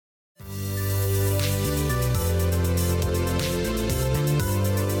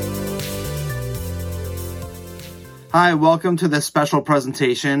Hi, welcome to this special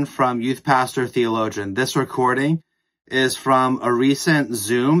presentation from Youth Pastor Theologian. This recording is from a recent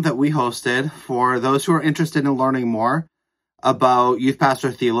Zoom that we hosted for those who are interested in learning more about Youth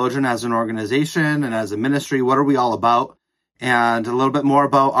Pastor Theologian as an organization and as a ministry. What are we all about? And a little bit more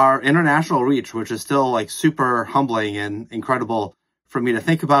about our international reach, which is still like super humbling and incredible for me to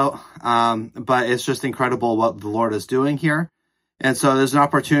think about. But it's just incredible what the Lord is doing here. And so there's an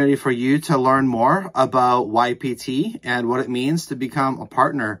opportunity for you to learn more about YPT and what it means to become a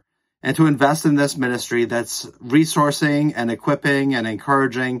partner and to invest in this ministry that's resourcing and equipping and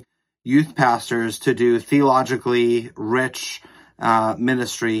encouraging youth pastors to do theologically rich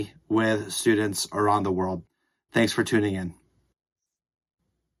ministry with students around the world. Thanks for tuning in.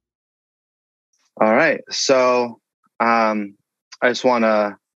 All right. So I just want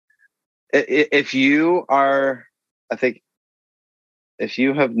to, if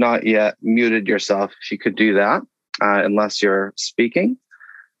you have not yet muted yourself, if you could do that, unless you're speaking,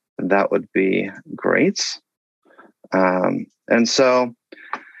 that would be great. And so,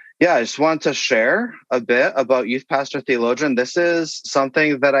 I just want to share a bit about Youth Pastor Theologian. This is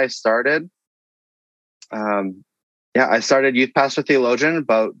something that I started. I started Youth Pastor Theologian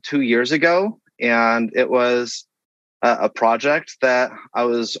about 2 years ago, and it was a project that I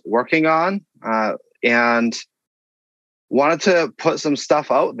was working on and wanted to put some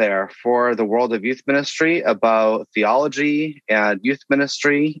stuff out there for the world of youth ministry about theology and youth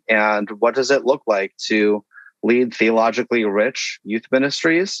ministry and what does it look like to lead theologically rich youth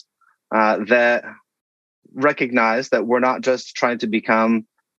ministries that recognize that we're not just trying to become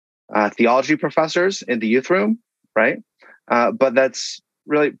theology professors in the youth room, right? But that's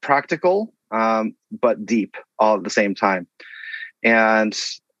really practical, but deep all at the same time. And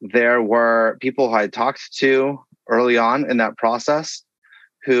there were people who I talked to early on in that process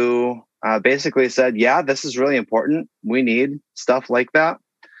who basically said, yeah, this is really important. We need stuff like that.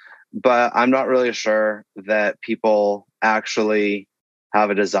 But I'm not really sure that people actually have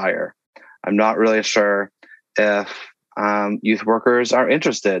a desire. I'm not really sure if youth workers are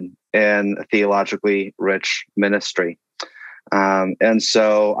interested in theologically rich ministry. And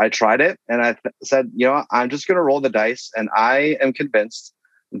so I tried it and I said, I'm just going to roll the dice. And I am convinced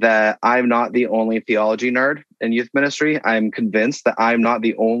that I'm not the only theology nerd in youth ministry. I'm convinced that I'm not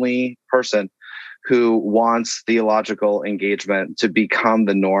the only person who wants theological engagement to become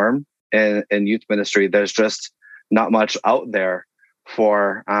the norm in youth ministry. There's just not much out there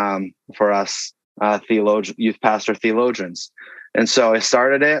for us youth pastor theologians. And so I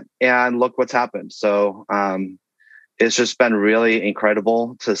started it and look what's happened. So it's just been really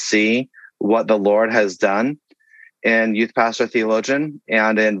incredible to see what the Lord has done in Youth Pastor Theologian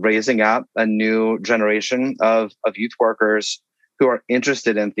and in raising up a new generation of youth workers who are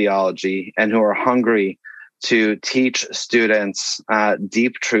interested in theology and who are hungry to teach students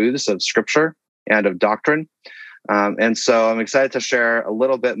deep truths of Scripture and of doctrine. And so I'm excited to share a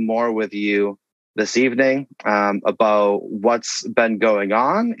little bit more with you this evening about what's been going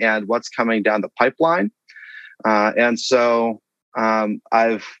on and what's coming down the pipeline. And so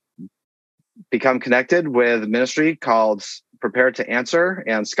I've become connected with a ministry called Prepare to Answer,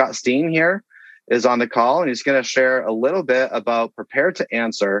 and Scott Steen here is on the call, and he's going to share a little bit about Prepare to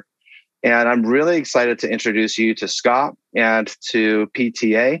Answer. And I'm really excited to introduce you to Scott and to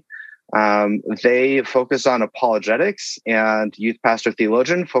PTA. They focus on apologetics, and Youth Pastor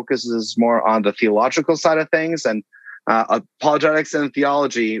Theologian focuses more on the theological side of things. And apologetics and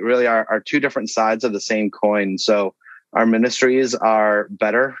theology really are two different sides of the same coin. So our ministries are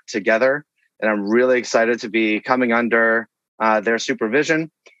better together. And I'm really excited to be coming under their supervision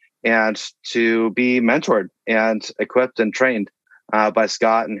and to be mentored and equipped and trained by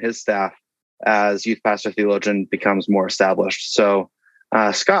Scott and his staff as Youth Pastor Theologian becomes more established. So,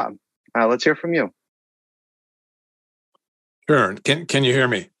 Scott, let's hear from you. Sure. Can you hear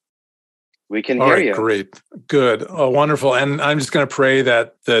me? We can hear you. Great. Good. Oh, wonderful. And I'm just going to pray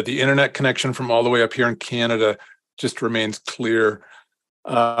that the internet connection from all the way up here in Canada just remains clear.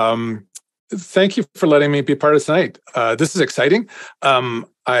 Thank you for letting me be part of tonight. This is exciting.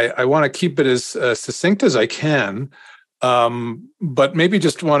 I want to keep it as succinct as I can, but maybe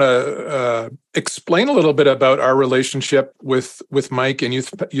just want to explain a little bit about our relationship with Mike and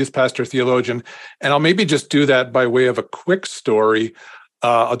Youth Pastor Theologian. And I'll maybe just do that by way of a quick story.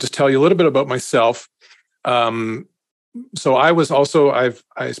 I'll just tell you a little bit about myself. So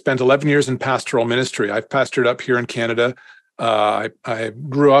I spent 11 years in pastoral ministry. I've pastored up here in Canada. I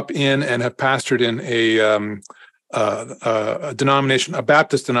grew up in and have pastored in a denomination, a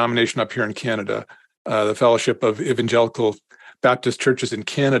Baptist denomination up here in Canada, the Fellowship of Evangelical Baptist Churches in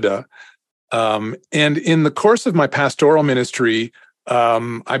Canada. And in the course of my pastoral ministry,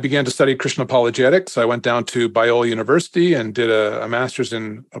 I began to study Christian apologetics. I went down to Biola University and did a master's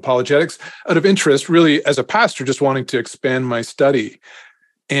in apologetics out of interest, really, as a pastor, just wanting to expand my study.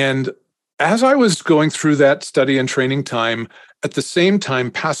 And as I was going through that study and training time, at the same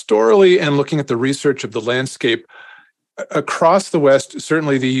time, pastorally and looking at the research of the landscape across the West,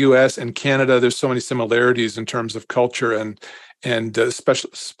 certainly the US and Canada, there's so many similarities in terms of culture and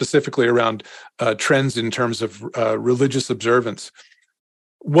specifically around trends in terms of religious observance.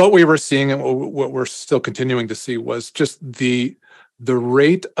 What we were seeing and what we're still continuing to see was just the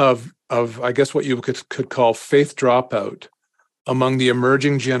rate of I guess what you could call faith dropout among the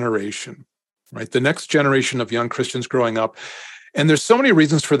emerging generation, right? The next generation of young Christians growing up. And there's so many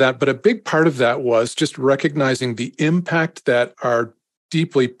reasons for that, but a big part of that was just recognizing the impact that our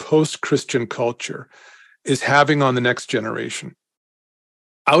deeply post-Christian culture is having on the next generation.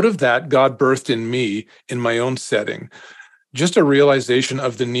 Out of that, God birthed in me, in my own setting, just a realization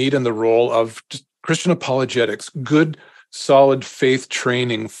of the need and the role of Christian apologetics, good, solid faith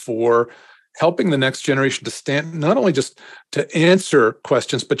training for helping the next generation to stand, not only just to answer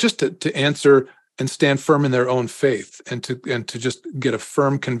questions, but just to answer and stand firm in their own faith, and to just get a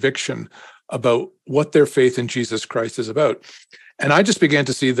firm conviction about what their faith in Jesus Christ is about. And I just began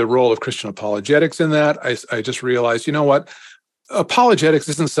to see the role of Christian apologetics in that. I just realized, you know what? Apologetics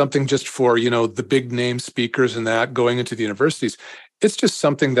isn't something just for, the big name speakers and that going into the universities. It's just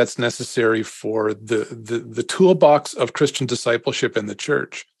something that's necessary for the toolbox of Christian discipleship in the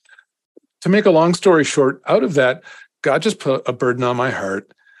church. To make a long story short, out of that, God just put a burden on my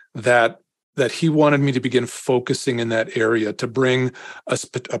heart that he wanted me to begin focusing in that area, to bring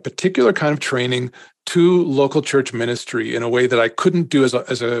a particular kind of training to local church ministry in a way that I couldn't do as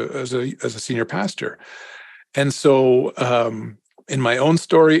a senior pastor. And so in my own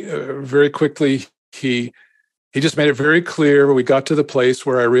story, very quickly, he just made it very clear. We got to the place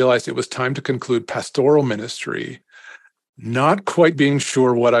where I realized it was time to conclude pastoral ministry, not quite being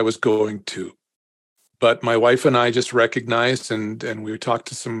sure what I was going to. But my wife and I just recognized, and we talked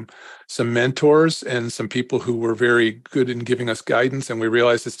to some mentors and some people who were very good in giving us guidance, and we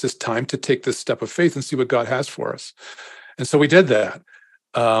realized it's just time to take this step of faith and see what God has for us. And so we did that.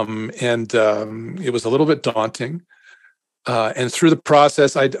 It was a little bit daunting. And through the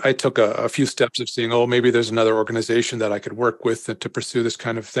process, I took a few steps of seeing, maybe there's another organization that I could work with to pursue this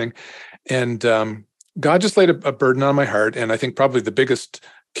kind of thing. And God just laid a burden on my heart. And I think probably the biggest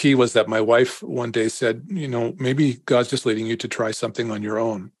key was that my wife one day said, maybe God's just leading you to try something on your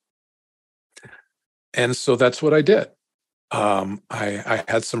own. And so that's what I did. I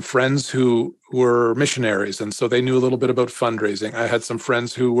had some friends who were missionaries, and so they knew a little bit about fundraising. I had some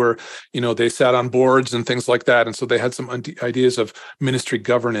friends who were, they sat on boards and things like that, and so they had some ideas of ministry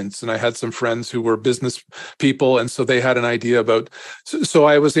governance. And I had some friends who were business people, and so they had an idea about. So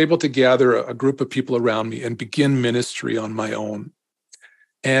I was able to gather a group of people around me and begin ministry on my own.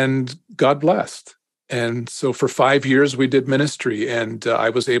 And God blessed. And so for 5 years, we did ministry, and I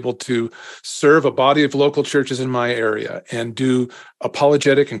was able to serve a body of local churches in my area and do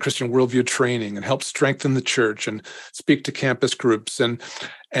apologetic and Christian worldview training and help strengthen the church and speak to campus groups. And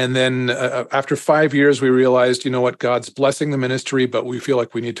then after 5 years, we realized, God's blessing the ministry, but we feel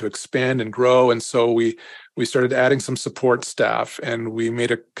like we need to expand and grow. And so we started adding some support staff, and we made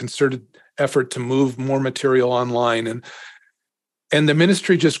a concerted effort to move more material online. And the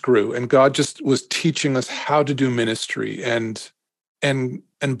ministry just grew, and God just was teaching us how to do ministry and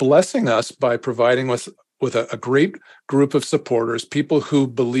blessing us by providing us with a great group of supporters, people who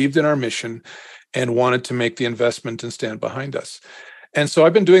believed in our mission and wanted to make the investment and stand behind us. And so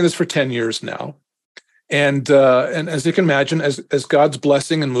I've been doing this for 10 years now. And as you can imagine, as God's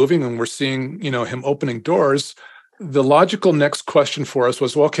blessing and moving, and we're seeing, him opening doors, the logical next question for us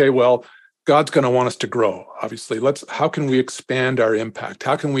was, God's going to want us to grow, obviously. How can we expand our impact?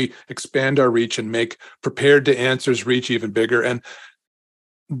 How can we expand our reach and make Prepared to Answers reach even bigger? And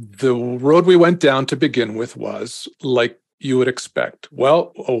the road we went down to begin with was like you would expect.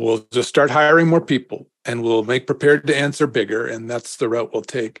 We'll just start hiring more people, and we'll make Prepared to Answer bigger, and that's the route we'll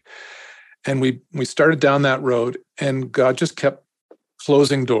take. And we started down that road, and God just kept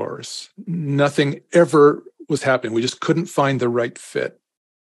closing doors. Nothing ever was happening. We just couldn't find the right fit.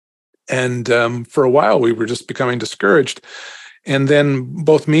 And for a while, we were just becoming discouraged. And then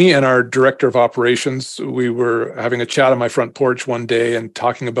both me and our director of operations, we were having a chat on my front porch one day and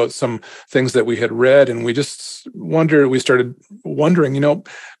talking about some things that we had read. And we started wondering,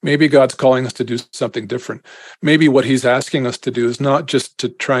 maybe God's calling us to do something different. Maybe what he's asking us to do is not just to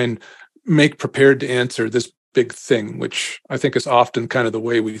try and make Prepared to Answer this big thing, which I think is often kind of the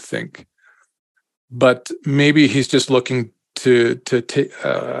way we think. but maybe he's just looking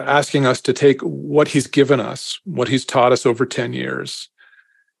asking us to take what he's given us, what he's taught us over 10 years,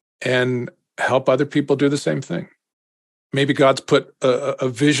 and help other people do the same thing. Maybe God's put a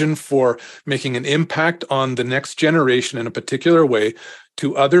vision for making an impact on the next generation in a particular way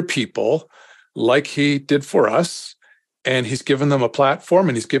to other people, like he did for us. And he's given them a platform,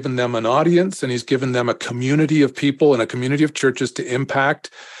 and he's given them an audience, and he's given them a community of people and a community of churches to impact.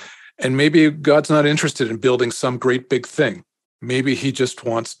 And maybe God's not interested in building some great big thing. Maybe he just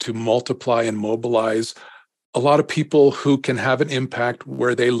wants to multiply and mobilize a lot of people who can have an impact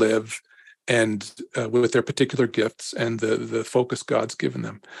where they live and with their particular gifts and the focus God's given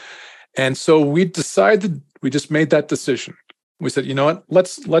them. And so we just made that decision. We said, you know what,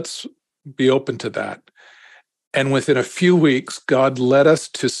 let's be open to that. And within a few weeks, God led us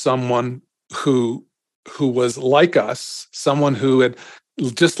to someone who was like us, someone who had,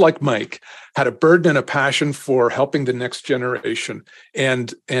 just like Mike, had a burden and a passion for helping the next generation,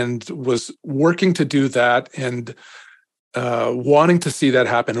 and was working to do that, and wanting to see that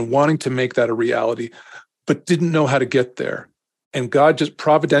happen and wanting to make that a reality, but didn't know how to get there. And God just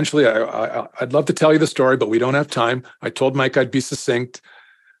providentially, I'd love to tell you the story, but we don't have time. I told Mike I'd be succinct.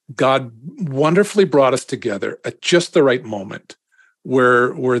 God wonderfully brought us together at just the right moment,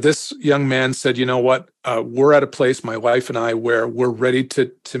 where this young man said, you know what, we're at a place, my wife and I, where we're ready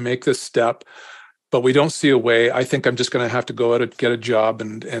to make this step, but we don't see a way. I think I'm just going to have to go out and get a job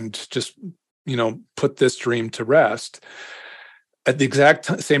and just, put this dream to rest. At the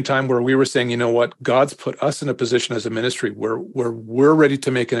exact same time where we were saying, you know what, God's put us in a position as a ministry where we're ready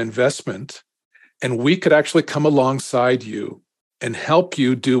to make an investment, and we could actually come alongside you and help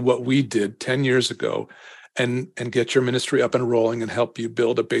you do what we did 10 years ago and get your ministry up and rolling and help you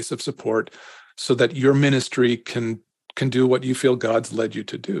build a base of support so that your ministry can do what you feel God's led you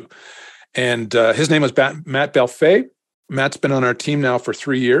to do. And his name was Matt Belfay. Matt's been on our team now for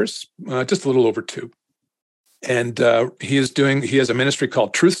 3 years, just a little over 2. And he has a ministry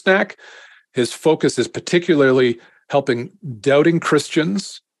called Truth Snack. His focus is particularly helping doubting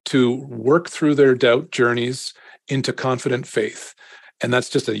Christians to work through their doubt journeys into confident faith. And that's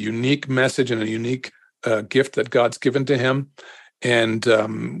just a unique message and a unique gift that God's given to him. And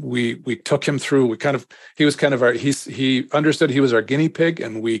we took him through. He understood he was our guinea pig,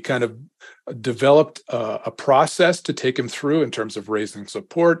 and we kind of developed a process to take him through in terms of raising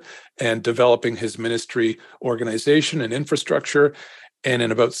support and developing his ministry organization and infrastructure. And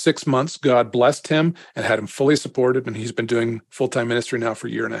in about 6 months, God blessed him and had him fully supported. And he's been doing full-time ministry now for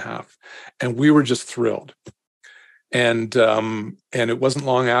a year and a half. And we were just thrilled. And it wasn't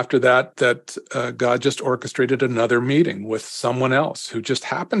long after that God just orchestrated another meeting with someone else who just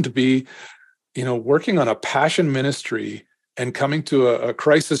happened to be, working on a passion ministry and coming to a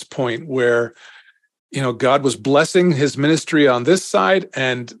crisis point where, God was blessing his ministry on this side,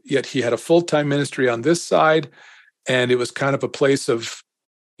 and yet he had a full-time ministry on this side. And it was kind of a place of,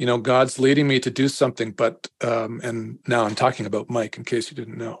 God's leading me to do something. But, and now I'm talking about Mike, in case you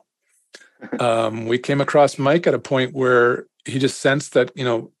didn't know. We came across Mike at a point where he just sensed that,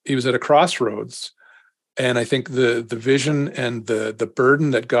 he was at a crossroads. And I think the vision and the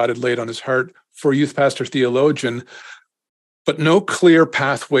burden that God had laid on his heart for youth pastor theologian, but no clear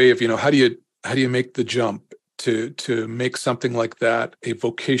pathway of, how do you make the jump to make something like that a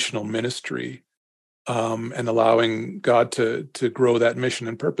vocational ministry, and allowing God to grow that mission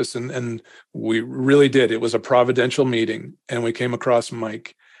and purpose. And we really did. It was a providential meeting, and we came across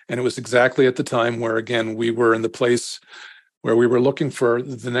Mike. And it was exactly at the time where, again, we were in the place where we were looking for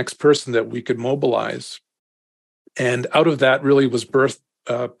the next person that we could mobilize. And out of that really was birthed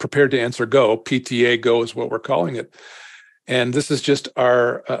Prepared to Answer Go. PTA Go is what we're calling it. And this is just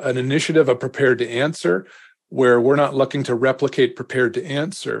an initiative of Prepared to Answer, where we're not looking to replicate Prepared to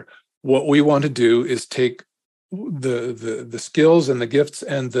Answer. What we want to do is take the skills and the gifts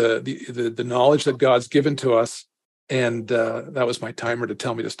and the knowledge that God's given to us. And that was my timer to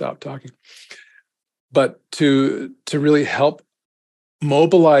tell me to stop talking. But to really help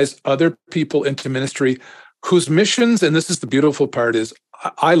mobilize other people into ministry whose missions, and this is the beautiful part, is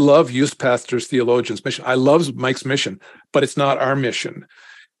I love youth pastors, theologians' mission. I love Mike's mission, but it's not our mission.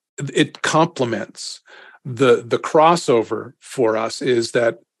 It complements. The crossover for us is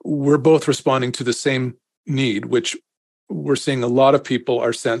that we're both responding to the same need, which we're seeing a lot of people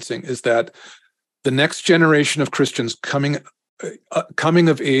are sensing, is that the next generation of Christians coming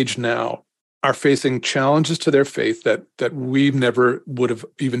of age now are facing challenges to their faith that we never would have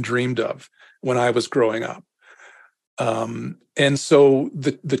even dreamed of when I was growing up. And so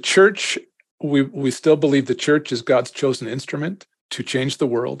the church, we still believe the church is God's chosen instrument to change the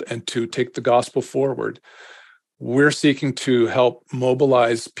world and to take the gospel forward, we're seeking to help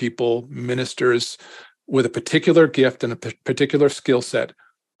mobilize people, ministers with a particular gift and a particular skill set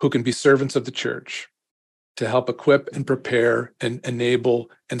who can be servants of the church to help equip and prepare and enable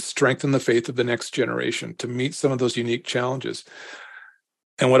and strengthen the faith of the next generation to meet some of those unique challenges.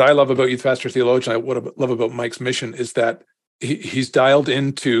 And what I love about Youth Pastor Theologian, what I love about Mike's mission is that he's dialed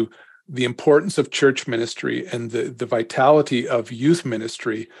into the importance of church ministry and the vitality of youth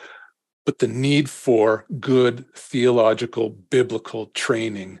ministry, but the need for good theological, biblical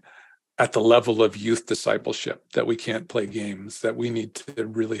training at the level of youth discipleship, that we can't play games, that we need to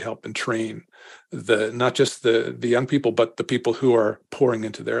really help and train not just the young people, but the people who are pouring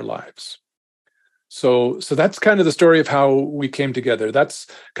into their lives. So that's kind of the story of how we came together. That's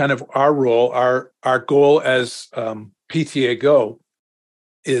kind of our role. Our goal as PTA Go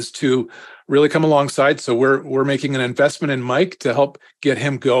is to really come alongside. So we're making an investment in Mike to help get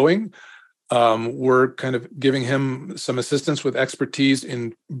him going. We're kind of giving him some assistance with expertise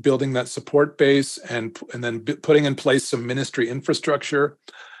in building that support base and then putting in place some ministry infrastructure.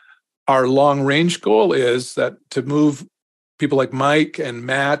 Our long-range goal is that to move people like Mike and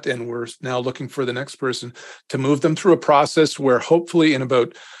Matt, and we're now looking for the next person, to move them through a process where hopefully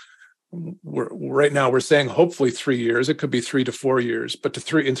right now we're saying hopefully 3 years, it could be 3 to 4 years, but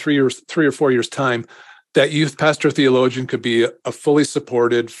in 3 or 4 years time, that Youth Pastor Theologian could be a fully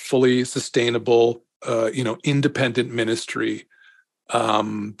supported, fully sustainable, independent ministry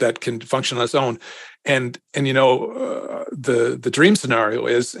that can function on its own. And the dream scenario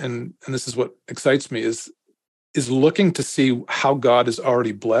is, and this is what excites me, is looking to see how God has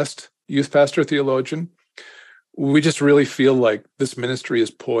already blessed Youth Pastor Theologian. We just really feel like this ministry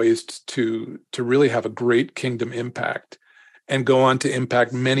is poised to really have a great kingdom impact and go on to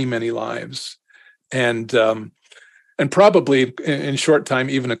impact many, many lives. And probably in short time,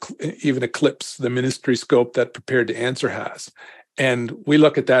 even eclipse the ministry scope that Prepared to Answer has. And we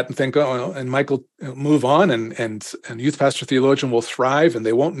look at that and think, oh, and Michael move on, and Youth Pastor Theologian will thrive, and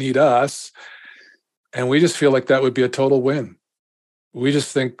they won't need us. And we just feel like that would be a total win. We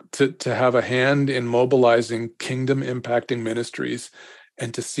just think to have a hand in mobilizing kingdom impacting ministries,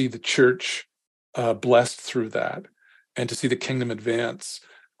 and to see the church blessed through that, and to see the kingdom advance.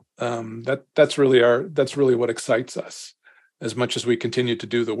 That's really what excites us, as much as we continue to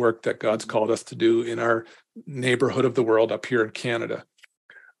do the work that God's called us to do in our neighborhood of the world up here in Canada,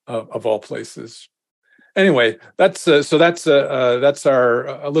 of all places. Anyway, that's our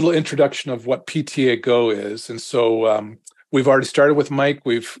a little introduction of what PTA Go is, and so we've already started with Mike.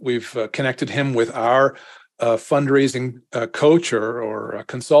 We've connected him with our fundraising coach or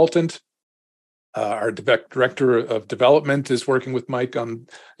consultant. Our director of development is working with Mike on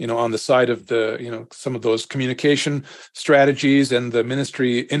the side of some of those communication strategies and the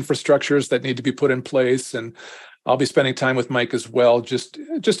ministry infrastructures that need to be put in place. And I'll be spending time with Mike as well, just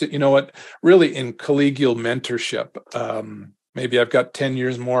really in collegial mentorship. Maybe I've got 10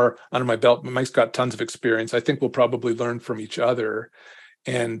 years more under my belt, but Mike's got tons of experience. I think we'll probably learn from each other.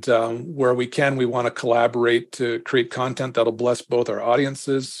 And where we can, we want to collaborate to create content that'll bless both our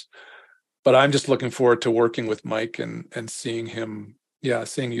audiences. But I'm just looking forward to working with Mike and seeing him,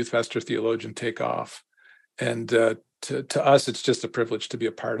 seeing Youth Pastor Theologian take off. And to us, it's just a privilege to be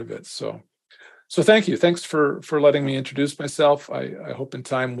a part of it. So thank you. Thanks for letting me introduce myself. I hope in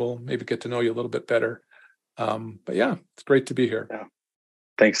time we'll maybe get to know you a little bit better. But yeah, it's great to be here. Yeah.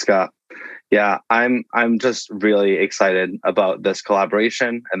 Thanks, Scott. Yeah, I'm just really excited about this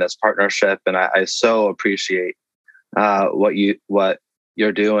collaboration and this partnership, and I so appreciate what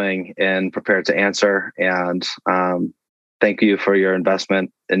you're doing and Prepared to Answer. And thank you for your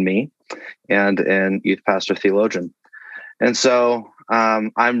investment in me and in Youth Pastor Theologian. And so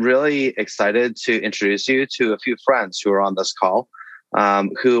I'm really excited to introduce you to a few friends who are on this call,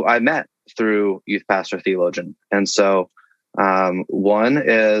 who I met through Youth Pastor Theologian. And so one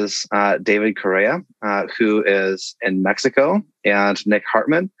is David Correa, who is in Mexico, and Nick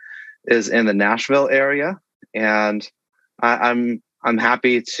Hartman is in the Nashville area. And I'm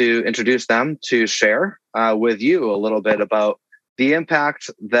happy to introduce them to share with you a little bit about the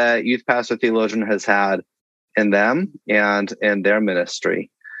impact that Youth Pastor Theologian has had in them and in their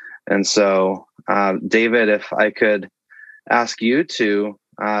ministry. And so, David, if I could ask you to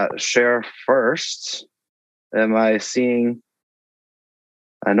share first. Am I seeing?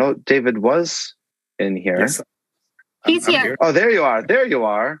 I know David was in here. Yes. He's here. Oh, there you are. There you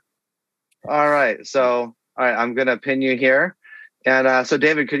are. All right. So, all right, I'm going to pin you here. And so,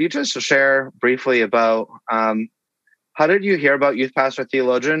 David, could you just share briefly about how did you hear about Youth Pastor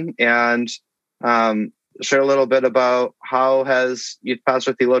Theologian, and share a little bit about how has Youth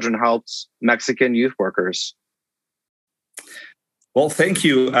Pastor Theologian helped Mexican youth workers? Well, thank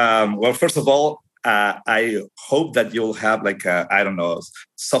you. Well, first of all, I hope that you'll have I don't know,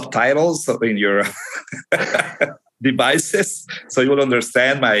 subtitles in your devices, so you will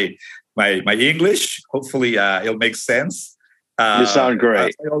understand my English. Hopefully, it'll make sense. You sound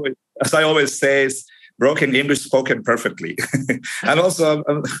great. As I always say, it's broken English spoken perfectly. And also,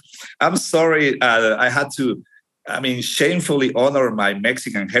 I'm sorry, I had to, shamefully honor my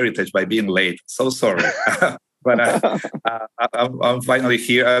Mexican heritage by being late. So sorry. But I'm finally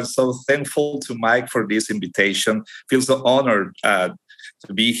here. I'm so thankful to Mike for this invitation. Feel so honored to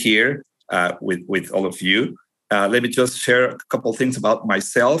be here with all of you. Let me just share a couple things about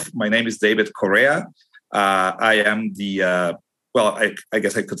myself. My name is David Correa. I am I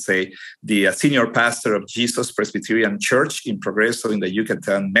guess I could say the senior pastor of Jesus Presbyterian Church in Progreso in the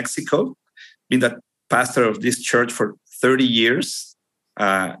Yucatan, Mexico. Been the pastor of this church for 30 years.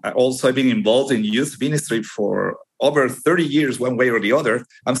 I've been involved in youth ministry for over 30 years, one way or the other.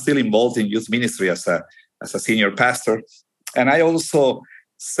 I'm still involved in youth ministry as a senior pastor. And I also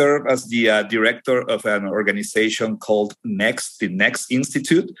serve as the director of an organization called the Next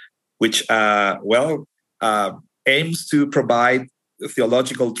Institute, which, aims to provide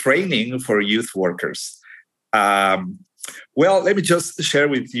theological training for youth workers. Let me just share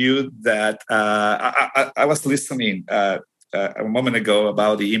with you that I was listening a moment ago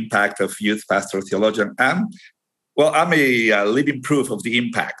about the impact of Youth Pastor Theologian. I'm a living proof of the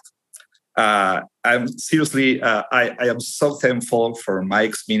impact. I'm seriously, I am so thankful for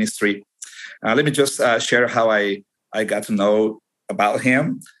Mike's ministry. Let me just share how I got to know about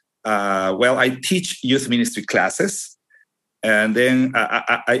him. I teach youth ministry classes, and then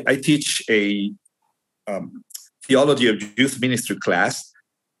I teach a theology of youth ministry class,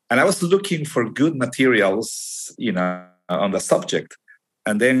 and I was looking for good materials, on the subject.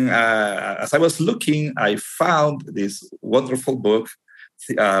 And then as I was looking, I found this wonderful book,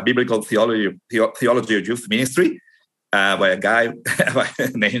 Biblical Theology of Youth Ministry, by a guy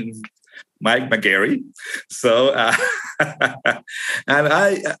named Mike McGarry. So, and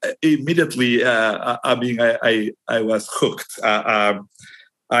I immediately, I was hooked. I'm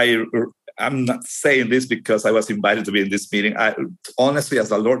not saying this because I was invited to be in this meeting. Honestly, as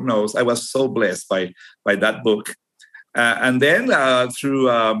the Lord knows, I was so blessed by that book. And then through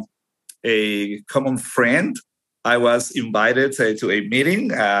a common friend, I was invited to a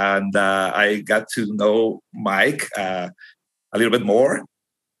meeting, and I got to know Mike a little bit more.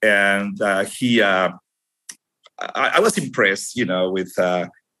 And I was impressed, with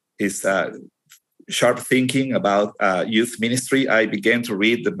his sharp thinking about youth ministry. I began to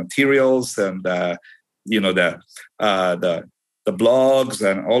read the materials and the blogs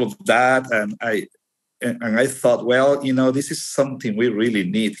and all of that, and I thought, this is something we really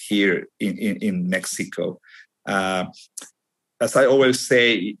need here in Mexico. As I always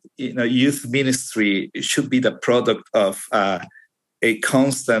say, youth ministry should be the product of a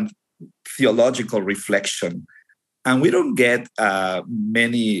constant theological reflection. And we don't get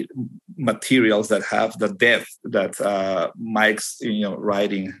many materials that have the depth that Mike's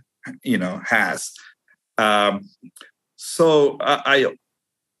writing has. So I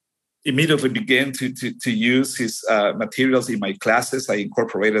immediately began to use his materials in my classes. I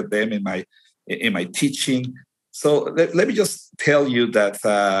incorporated them in my teaching. So let me just tell you that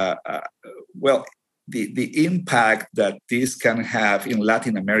the impact that this can have in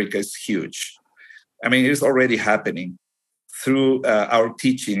Latin America is huge. I mean, it's already happening through our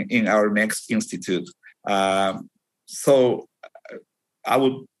teaching in our Next Institute. So I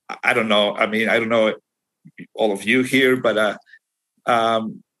don't know. I mean, I don't know all of you here, but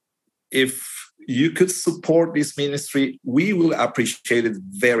if you could support this ministry, we will appreciate it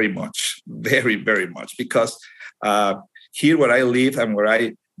very much, very, very much, because here where I live and where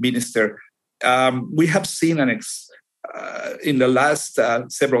I minister, we have seen in the last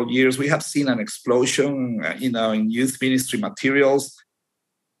several years, we have seen an explosion, in youth ministry materials,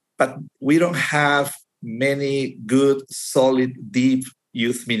 but we don't have many good, solid, deep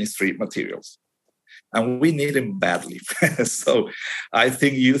youth ministry materials. And we need them badly. So I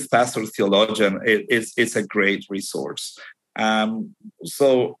think Youth Pastor Theologian it's a great resource.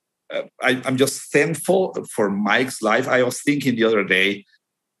 So I'm just thankful for Mike's life. I was thinking the other day,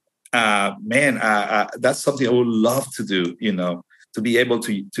 that's something I would love to do, to be able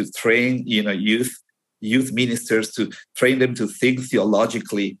to train, youth ministers, to train them to think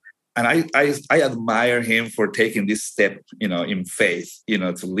theologically. And I admire him for taking this step, in faith,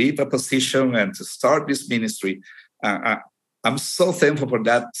 to leave a position and to start this ministry. I'm so thankful for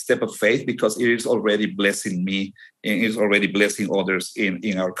that step of faith because it is already blessing me and it is already blessing others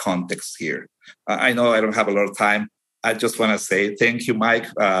in our context here. I know I don't have a lot of time. I just want to say thank you, Mike,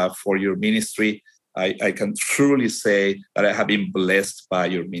 for your ministry. I can truly say that I have been blessed by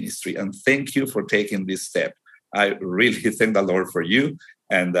your ministry. And thank you for taking this step. I really thank the Lord for you.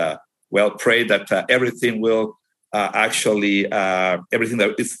 And pray that everything will everything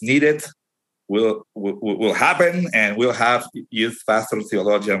that is needed will happen, and we'll have youth pastor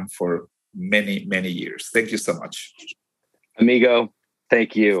theologian for many, many years. Thank you so much. Amigo,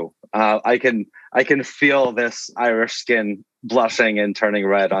 thank you. I can feel this Irish skin blushing and turning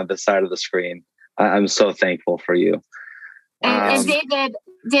red on the side of the screen. I'm so thankful for you. And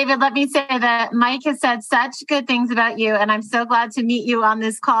David, let me say that Mike has said such good things about you, and I'm so glad to meet you on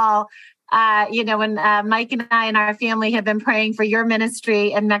this call. When Mike and I and our family have been praying for your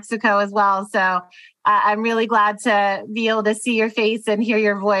ministry in Mexico as well. So I'm really glad to be able to see your face and hear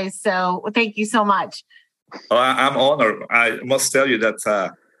your voice. So thank you so much. I'm honored. I must tell you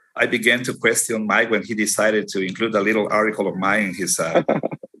that I began to question Mike when he decided to include a little article of mine in his.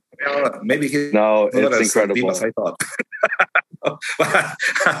 Maybe he's not as incredible deep as I thought.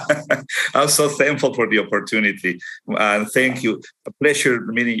 I'm so thankful for the opportunity. Thank you. A pleasure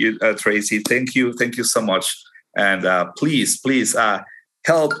meeting you, Tracy. Thank you so much. And please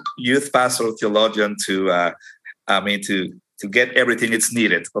help Youth Pastoral Theologian to get everything it's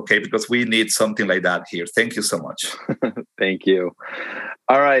needed. Okay, because we need something like that here. Thank you so much. Thank you.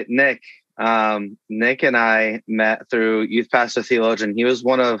 All right, Nick. Nick and I met through Youth Pastor Theologian. He was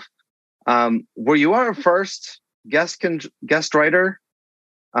one of, were you our first guest writer?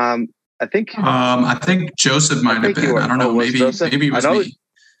 I think Joseph might have been. I don't know. Maybe it was me.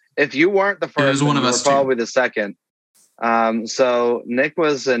 If you weren't the first, it was one of us, probably the second. So Nick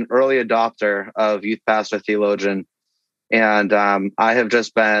was an early adopter of Youth Pastor Theologian, and I have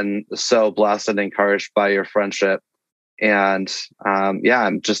just been so blessed and encouraged by your friendship. And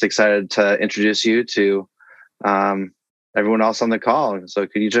I'm just excited to introduce you to everyone else on the call. So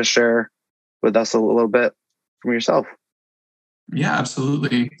could you just share with us a little bit from yourself? Yeah,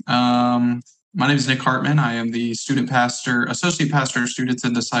 absolutely. My name is Nick Hartman. I am the associate pastor of students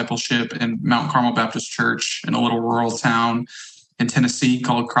and discipleship in Mount Carmel Baptist Church in a little rural town in Tennessee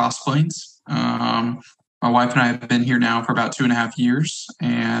called Cross Plains. My wife and I have been here now for about 2.5 years,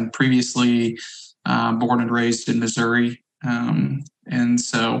 and previously born and raised in Missouri. I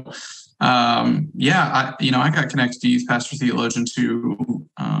got connected to Youth Pastor Theologian to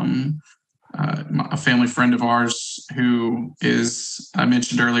a family friend of ours who is, I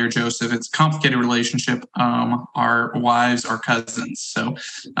mentioned earlier, Joseph. It's a complicated relationship. Our wives are cousins. So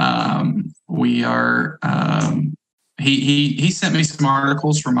we are, he sent me some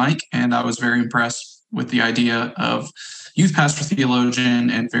articles for Mike, and I was very impressed with the idea of Youth Pastor Theologian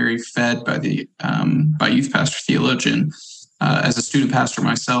and very fed by Youth Pastor Theologian. As a student pastor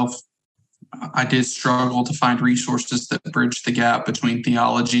myself, I did struggle to find resources that bridge the gap between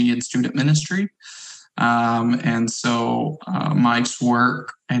theology and student ministry. And so Mike's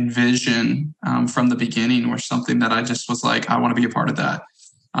work and vision from the beginning were something that I just was like, I want to be a part of that.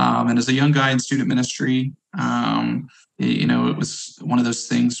 And as a young guy in student ministry, it was one of those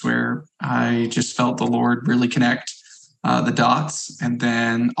things where I just felt the Lord really connect the dots, and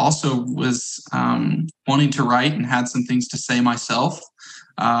then also was wanting to write and had some things to say myself.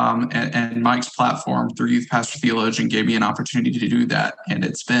 And Mike's platform through Youth Pastor Theologian gave me an opportunity to do that. And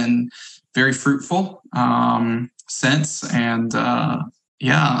it's been very fruitful since. And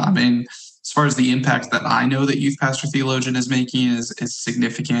as far as the impact that I know that Youth Pastor Theologian is making is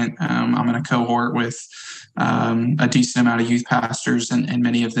significant. I'm in a cohort with a decent amount of youth pastors, and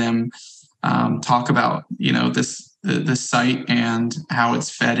many of them talk about, this site and how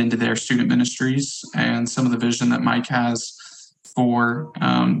it's fed into their student ministries, and some of the vision that Mike has for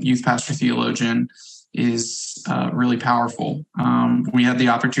Youth Pastor Theologian is really powerful. We had the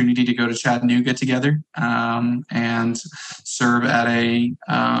opportunity to go to Chattanooga together and serve at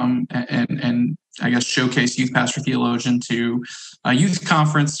and I guess showcase Youth Pastor Theologian to a youth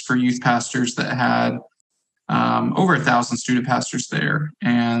conference for youth pastors that had over 1,000 student pastors there.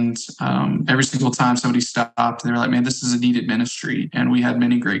 And every single time somebody stopped, they were like, man, this is a needed ministry. And we had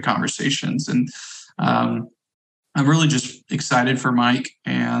many great conversations. And I'm really just excited for Mike,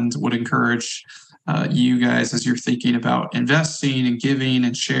 and would encourage you guys, as you're thinking about investing and giving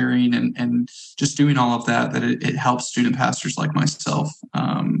and sharing and just doing all of that, that it helps student pastors like myself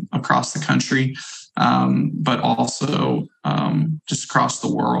across the country, but also just across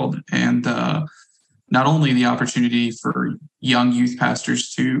the world. And not only the opportunity for young youth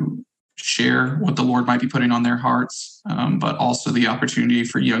pastors to share what the Lord might be putting on their hearts, but also the opportunity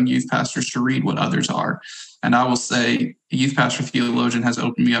for young youth pastors to read what others are. And I will say, Youth Pastor Theologian has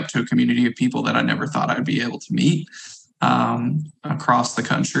opened me up to a community of people that I never thought I'd be able to meet across the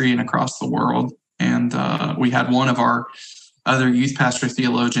country and across the world. And we had one of our other youth pastor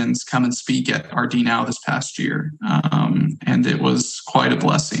theologians come and speak at our D-Now this past year. And it was quite a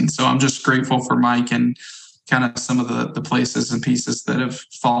blessing. So I'm just grateful for Mike and kind of some of the places and pieces that have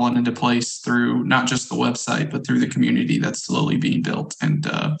fallen into place through not just the website, but through the community that's slowly being built, and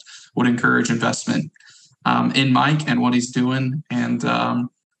would encourage investment in Mike and what he's doing. And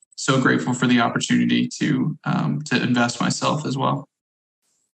so grateful for the opportunity to invest myself as well.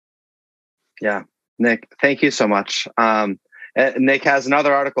 Yeah, Nick, thank you so much. Nick has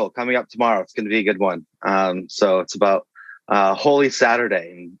another article coming up tomorrow. It's going to be a good one. So it's about Holy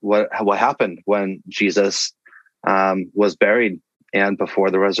Saturday and what happened when Jesus was buried and before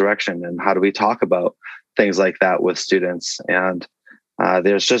the resurrection, and how do we talk about things like that with students. And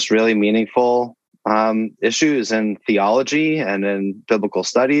there's just really meaningful issues in theology and in biblical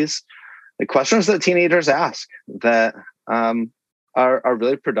studies, the questions that teenagers ask that are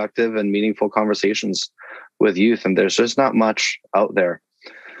really productive and meaningful conversations with youth. And there's just not much out there.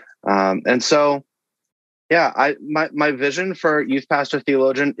 And so, yeah, my vision for Youth Pastor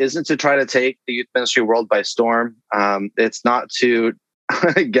Theologian isn't to try to take the youth ministry world by storm. It's not to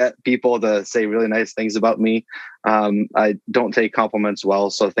get people to say really nice things about me. I don't take compliments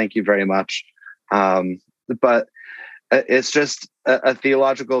well, so thank you very much. But it's just a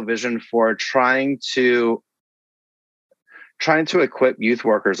theological vision for trying to equip youth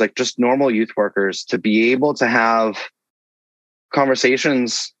workers, like just normal youth workers, to be able to have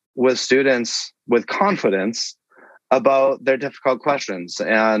conversations with students with confidence about their difficult questions.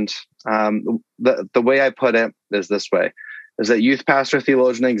 And the way I put it is this way, is that Youth Pastor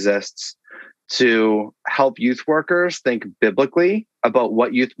Theologian exists to help youth workers think biblically about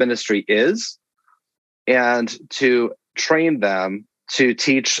what youth ministry is, and to train them to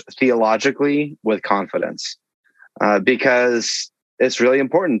teach theologically with confidence. Because it's really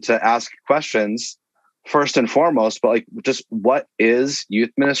important to ask questions first and foremost, but like, just what is youth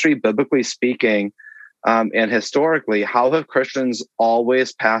ministry, biblically speaking, and historically? How have Christians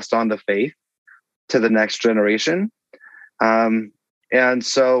always passed on the faith to the next generation? And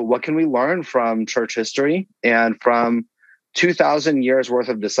so what can we learn from church history and from 2,000 years worth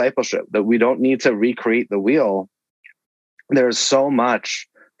of discipleship, that we don't need to recreate the wheel? There's so much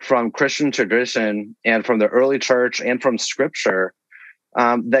from Christian tradition and from the early church and from scripture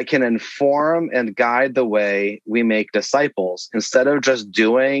that can inform and guide the way we make disciples, instead of just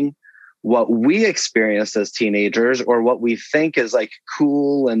doing what we experienced as teenagers or what we think is like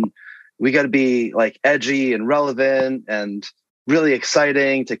cool, and we got to be like edgy and relevant and really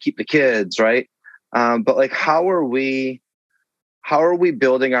exciting to keep the kids, right? But like, how are we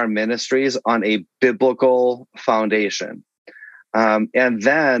building our ministries on a biblical foundation? And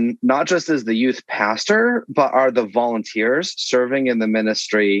then not just as the youth pastor, but are the volunteers serving in the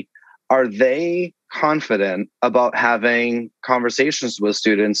ministry, are they confident about having conversations with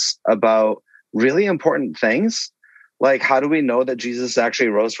students about really important things? Like, how do we know that Jesus actually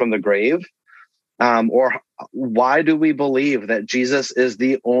rose from the grave? Or why do we believe that Jesus is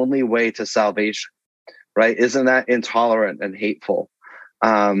the only way to salvation, right? Isn't that intolerant and hateful?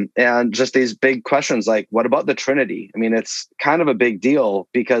 And just these big questions like, what about the Trinity? I mean, it's kind of a big deal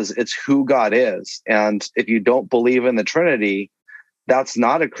because it's who God is. And if you don't believe in the Trinity, that's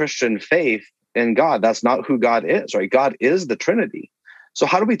not a Christian faith in God. That's not who God is, right? God is the Trinity. So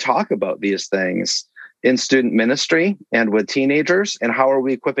how do we talk about these things in student ministry and with teenagers? And how are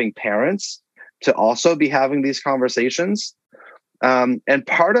we equipping parents to also be having these conversations? And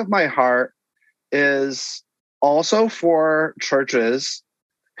part of my heart is also for churches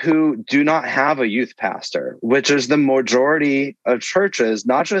who do not have a youth pastor, which is the majority of churches,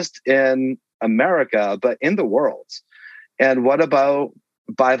 not just in America, but in the world. And what about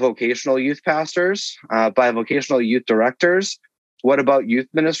bivocational youth pastors, bivocational youth directors? What about youth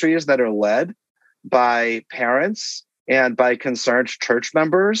ministries that are led by parents and by concerned church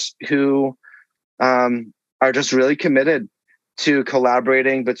members who are just really committed to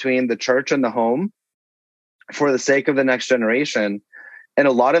collaborating between the church and the home for the sake of the next generation? And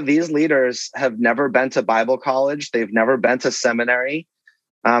a lot of these leaders have never been to Bible college. They've never been to seminary.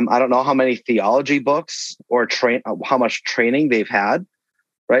 I don't know how many theology books or how much training they've had,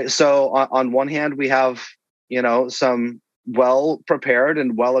 right? So on one hand, we have, some well-prepared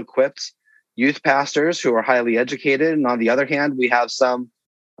and well-equipped youth pastors who are highly educated. And on the other hand, we have some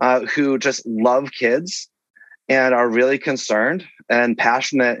who just love kids and are really concerned and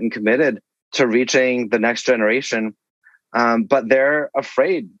passionate and committed to reaching the next generation. But they're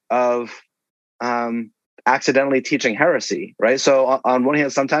afraid of accidentally teaching heresy, right? So on one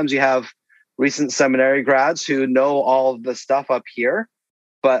hand, sometimes you have recent seminary grads who know all of the stuff up here,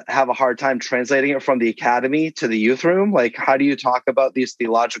 but have a hard time translating it from the academy to the youth room. Like, how do you talk about these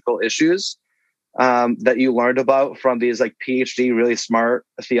theological issues that you learned about from these like PhD, really smart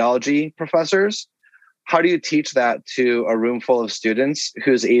theology professors? How do you teach that to a room full of students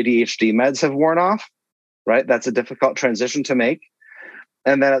whose ADHD meds have worn off, right? That's a difficult transition to make.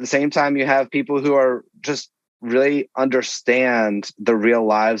 And then at the same time, you have people who are just really understand the real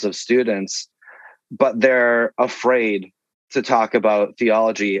lives of students, but they're afraid to talk about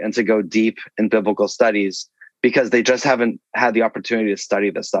theology and to go deep in biblical studies because they just haven't had the opportunity to study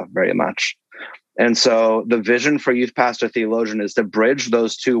this stuff very much. And so the vision for Youth Pastor Theologian is to bridge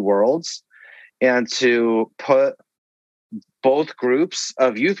those two worlds and to put both groups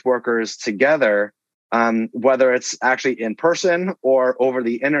of youth workers together, whether it's actually in person or over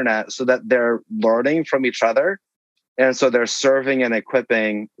the internet, so that they're learning from each other. And so they're serving and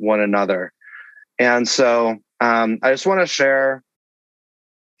equipping one another. And so I just want to share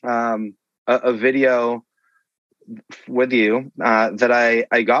a video with you that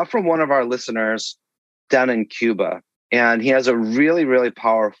I got from one of our listeners down in Cuba. And he has a really, really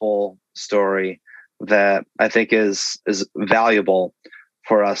powerful story that I think is valuable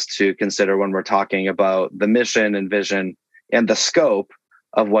for us to consider when we're talking about the mission and vision and the scope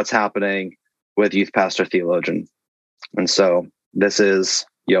of what's happening with Youth Pastor Theologian. And so this is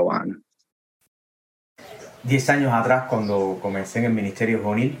Johan. 10 años atrás, cuando comencé en el ministerio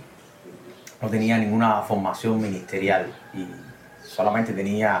juvenil, no tenía ninguna formación ministerial y solamente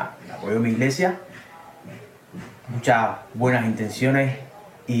tenía el apoyo de mi iglesia, muchas buenas intenciones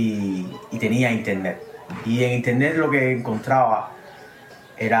y tenía internet. Y en internet lo que encontraba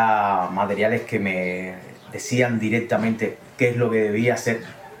era materiales que me decían directamente qué es lo que debía hacer,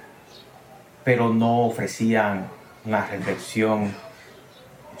 pero no ofrecían una reflexión,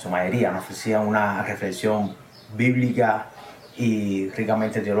 en su mayoría no ofrecían una reflexión bíblica y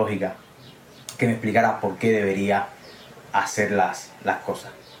ricamente teológica que me explicara por qué debería hacer las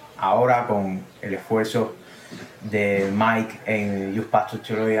cosas. Ahora, con el esfuerzo de Mike en Youth Pastor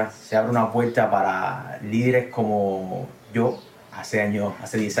Theologian, se abre una puerta para líderes como yo hace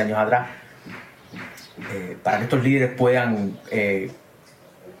 10 años atrás, para que estos líderes puedan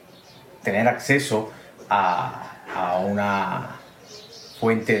tener acceso a una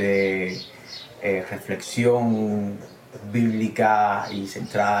fuente de reflexión bíblica y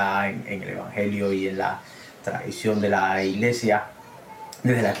centrada en el Evangelio y en la tradición de la Iglesia,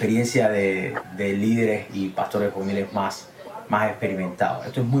 desde la experiencia de líderes y pastores juveniles más experimentados.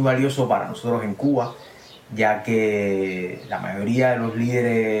 Esto es muy valioso para nosotros en Cuba, ya que la mayoría de los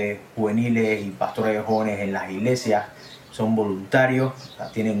líderes juveniles y pastores jóvenes en las iglesias son voluntarios, o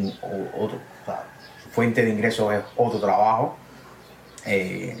sea, tienen su fuente de ingresos es otro trabajo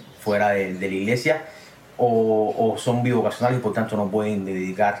fuera de la iglesia, o son bivocacionales y por tanto no pueden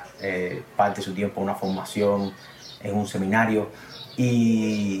dedicar parte de su tiempo a una formación en un seminario,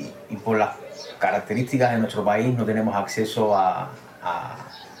 y por las características de nuestro país no tenemos acceso a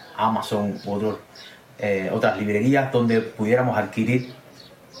Amazon u otras librerías donde pudiéramos adquirir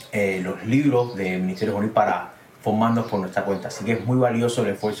los libros de Ministerio Juvenil para formarnos por nuestra cuenta. Así que es muy valioso el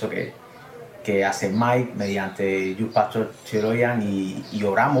esfuerzo que hace Mike mediante Youth Pastor Theologian y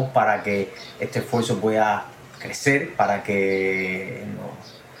oramos para que este esfuerzo pueda crecer, para que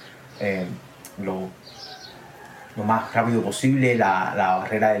lo más rápido posible la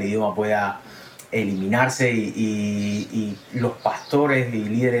barrera del idioma pueda eliminarse y los pastores y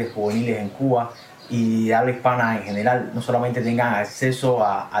líderes juveniles en Cuba y de habla hispana en general no solamente tengan acceso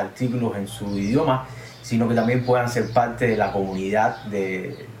a artículos en su idioma, sino que también puedan ser parte de la comunidad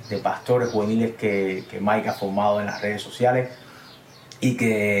de pastores juveniles que Mike ha formado en las redes sociales y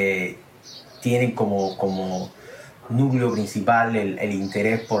que tienen como núcleo principal el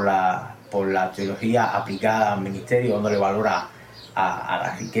interés por la teología aplicada al ministerio, dándole valor a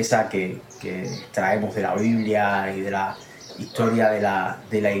la riqueza que traemos de la Biblia y de la historia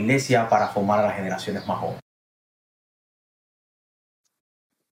de la iglesia para formar a las generaciones más jóvenes.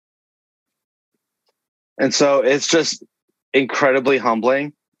 And so it's just incredibly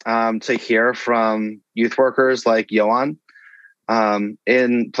humbling to hear from youth workers like Johan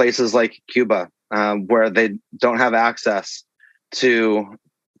in places like Cuba, where they don't have access to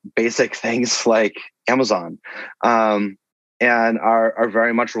basic things like Amazon, and are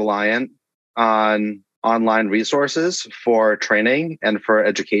very much reliant on online resources for training and for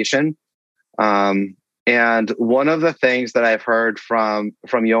education. And one of the things that I've heard from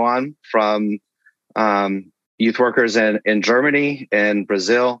Johan, from youth workers in Germany, in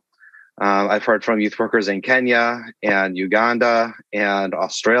Brazil, I've heard from youth workers in Kenya and Uganda and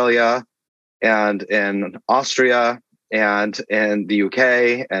Australia and in Austria and in the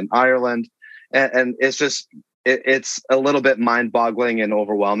UK and Ireland. And it's just, it's a little bit mind-boggling and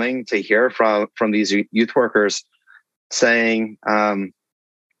overwhelming to hear from these youth workers saying,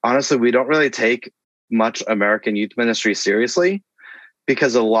 honestly, we don't really take much American youth ministry seriously,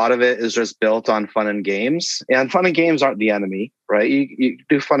 because a lot of it is just built on fun and games. And fun and games aren't the enemy, right? You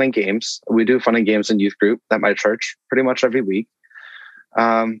do fun and games. We do fun and games in youth group at my church pretty much every week.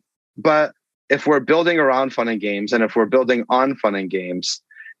 But if we're building around fun and games, and if we're building on fun and games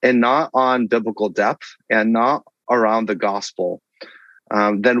and not on biblical depth and not around the gospel,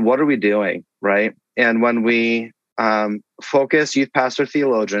 then what are we doing, right? And when we focus Youth Pastor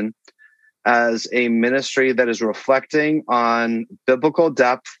Theologian as a ministry that is reflecting on biblical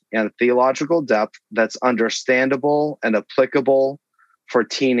depth and theological depth that's understandable and applicable for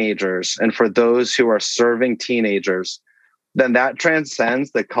teenagers and for those who are serving teenagers, then that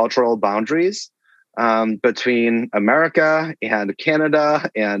transcends the cultural boundaries between America and Canada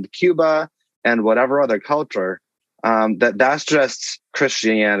and Cuba and whatever other culture. That's just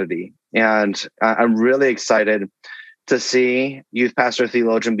Christianity. And I'm really excited to see Youth Pastor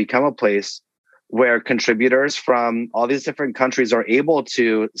Theologian become a place where contributors from all these different countries are able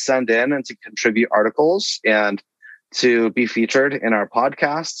to send in and to contribute articles and to be featured in our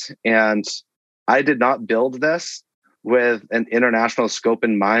podcast. And I did not build this with an international scope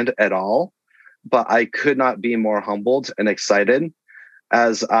in mind at all, but I could not be more humbled and excited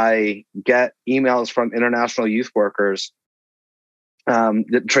as I get emails from international youth workers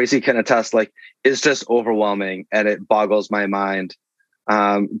that Tracy can attest, like, it's just overwhelming, and it boggles my mind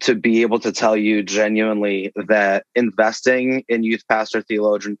to be able to tell you genuinely that investing in Youth Pastor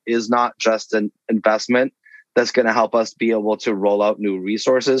Theologian is not just an investment that's going to help us be able to roll out new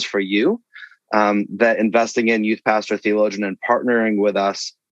resources for you, that investing in Youth Pastor Theologian and partnering with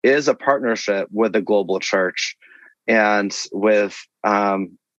us is a partnership with the global church, and with a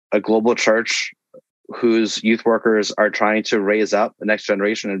global church whose youth workers are trying to raise up the next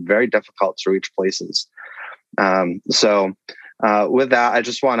generation in very difficult to reach places. So with that, I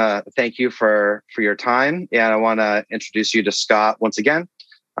just want to thank you for your time. And I want to introduce you to Scott once again,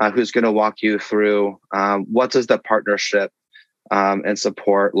 who's going to walk you through what does the partnership and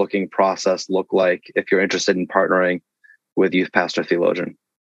support looking process look like if you're interested in partnering with Youth Pastor Theologian.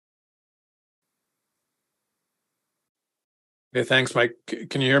 Okay, thanks, Mike.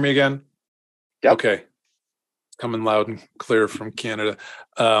 Can you hear me again? Yep. Okay. Coming loud and clear from Canada.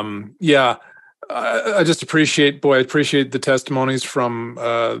 Yeah, I just appreciate the testimonies from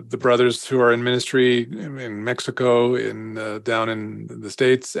the brothers who are in ministry in Mexico, down in the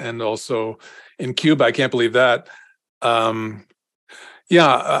States, and also in Cuba. I can't believe that. I'm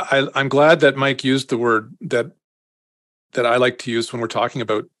glad that Mike used the word that I like to use when we're talking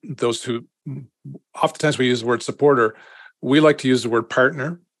about those who, oftentimes we use the word supporter. We like to use the word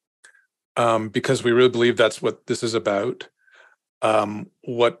partner. Because we really believe that's what this is about.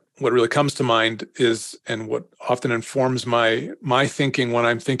 What really comes to mind is, and what often informs my thinking when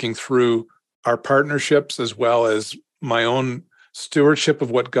I'm thinking through our partnerships as well as my own stewardship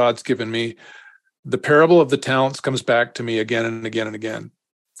of what God's given me, the parable of the talents comes back to me again and again and again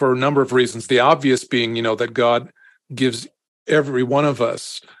for a number of reasons. The obvious being, that God gives every one of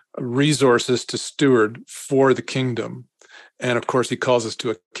us resources to steward for the kingdom. And of course, he calls us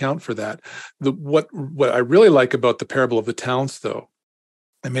to account for that. What I really like about the parable of the talents, though,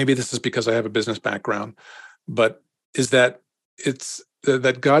 and maybe this is because I have a business background, but is that it's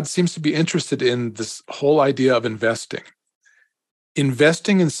that God seems to be interested in this whole idea of investing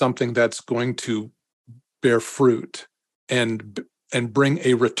in something that's going to bear fruit and bring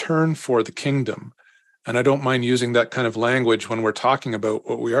a return for the kingdom. And I don't mind using that kind of language when we're talking about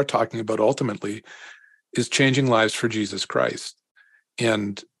what we are talking about ultimately, is changing lives for Jesus Christ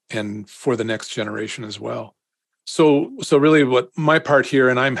and for the next generation as well. So really what my part here,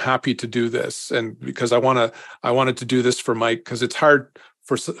 and I'm happy to do this, and because I wanted to do this for Mike, because it's hard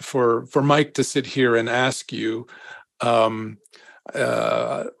for Mike to sit here and ask you. I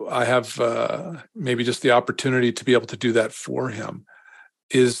have maybe just the opportunity to be able to do that for him,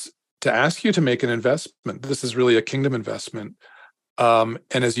 is to ask you to make an investment. This is really a kingdom investment. And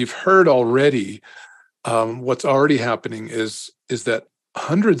as you've heard already, what's already happening is that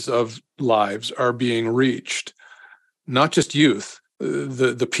hundreds of lives are being reached, not just youth,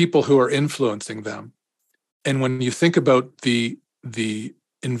 the people who are influencing them. And when you think about the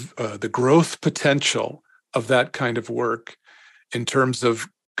the growth potential of that kind of work in terms of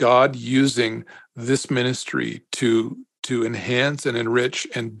God using this ministry to enhance and enrich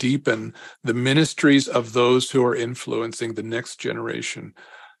and deepen the ministries of those who are influencing the next generation.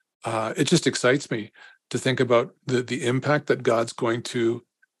 It just excites me to think about the impact that God's going to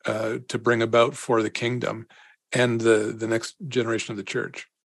bring about for the kingdom and the next generation of the church.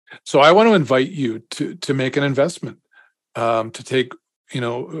 So I want to invite you to make an investment, to take,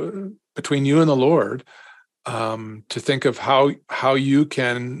 between you and the Lord, to think of how you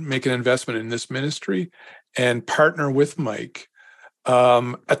can make an investment in this ministry and partner with Mike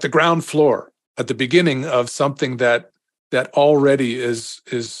at the ground floor, at the beginning of something that already is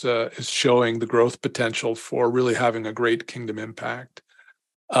showing the growth potential for really having a great kingdom impact.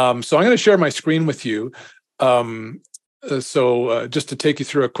 So I'm going to share my screen with you. So just to take you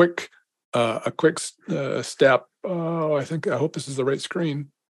through a quick step. I hope this is the right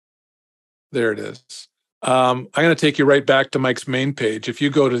screen. There it is. I'm going to take you right back to Mike's main page. If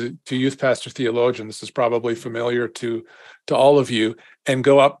you go to Youth Pastor Theologian, this is probably familiar to all of you, and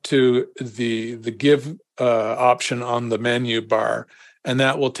go up to the give option on the menu bar, and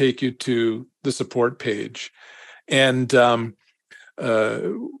that will take you to the support page. And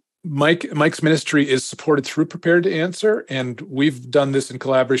Mike's ministry is supported through Prepared to Answer, and we've done this in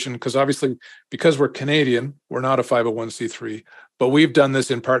collaboration because we're Canadian, we're not a 501c3, but we've done this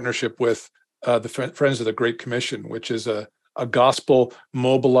in partnership with the Friends of the Great Commission, which is a gospel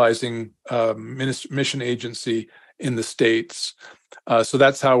mobilizing mission agency in the States. So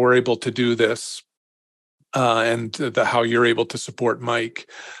that's how we're able to do this, and how you're able to support Mike.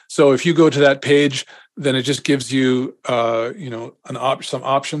 So if you go to that page, then it just gives you, some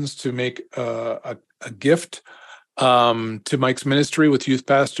options to make a gift to Mike's ministry with Youth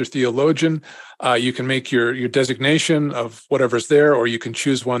Pastor Theologian. You can make your designation of whatever's there, or you can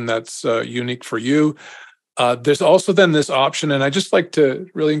choose one that's unique for you. There's also then this option, and I just like to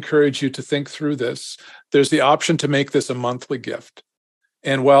really encourage you to think through this. There's the option to make this a monthly gift.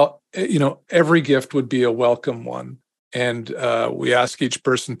 And while, every gift would be a welcome one, and we ask each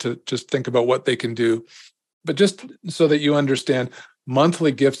person to just think about what they can do. But just so that you understand,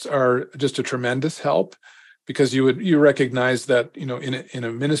 monthly gifts are just a tremendous help, because you recognize that, in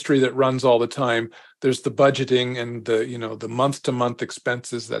a ministry that runs all the time, there's the budgeting and the month-to-month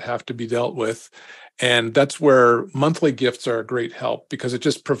expenses that have to be dealt with. And that's where monthly gifts are a great help, because it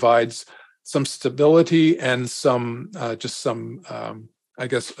just provides some stability and an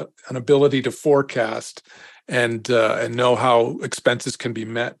ability to forecast and know how expenses can be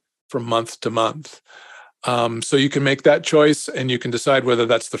met from month to month. So you can make that choice, and you can decide whether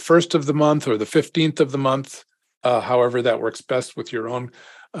that's the 1st of the month or the 15th of the month, however that works best with your own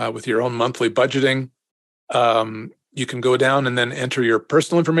monthly budgeting. You can go down and then enter your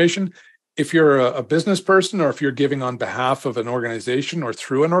personal information. If you're a business person, or if you're giving on behalf of an organization or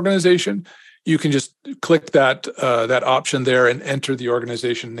through an organization, you can just click that option there and enter the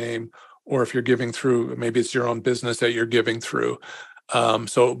organization name. Or if you're giving through, maybe it's your own business that you're giving through, so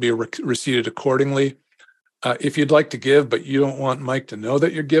it'll be receipted accordingly. If you'd like to give, but you don't want Mike to know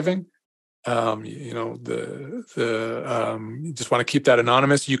that you're giving, you just want to keep that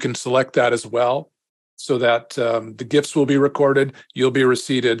anonymous, you can select that as well, so that the gifts will be recorded, you'll be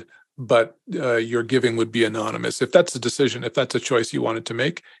receipted, but your giving would be anonymous. If that's a decision, if that's a choice you wanted to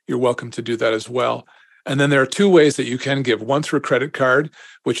make, you're welcome to do that as well. And then there are 2 ways that you can give. One through credit card,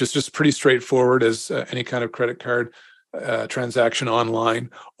 which is just pretty straightforward as any kind of credit card transaction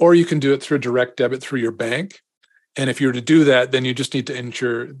online, or you can do it through direct debit through your bank. And if you were to do that, then you just need to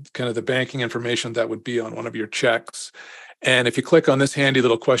enter kind of the banking information that would be on one of your checks. And if you click on this handy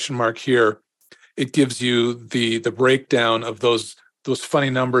little question mark here, it gives you the breakdown of those funny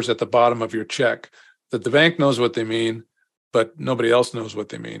numbers at the bottom of your check that the bank knows what they mean, but nobody else knows what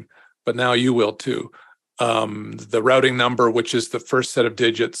they mean. But now you will too. The routing number, which is the first set of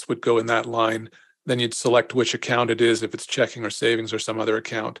digits, would go in that line. Then you'd select which account it is, if it's checking or savings or some other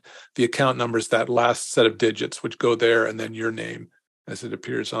account. The account number is that last set of digits, which go there, and then your name as it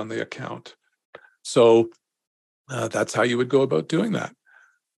appears on the account. So that's how you would go about doing that.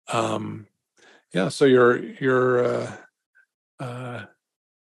 So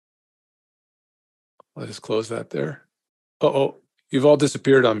I'll just close that there. Oh, you've all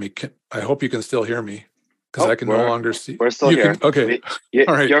disappeared on me. I hope you can still hear me, because I can no longer see. We're still here. Okay.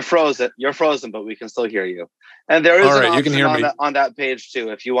 All right. You're frozen, but we can still hear you. And there is an option on that page too.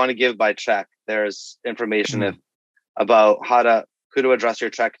 If you want to give by check, there's information about who to address your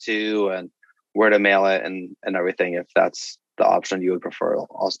check to and where to mail it and everything, if that's the option you would prefer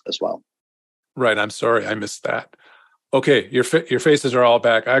as well. Right. I'm sorry, I missed that. Okay, your faces are all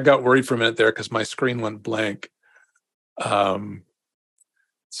back. I got worried for a minute there because my screen went blank.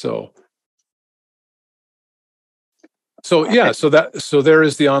 So there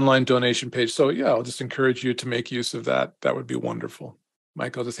is the online donation page. So yeah, I'll just encourage you to make use of that. That would be wonderful.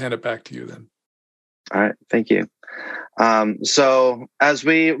 Mike, I'll just hand it back to you then. All right, thank you. So as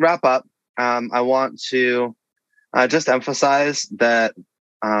we wrap up, I want to just emphasize that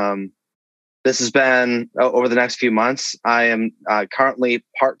this has been over the next few months. I am currently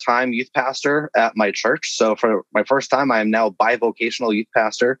part-time youth pastor at my church. So for my first time, I am now bivocational youth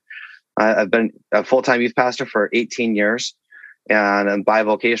pastor. I've been a full-time youth pastor for 18 years, and I'm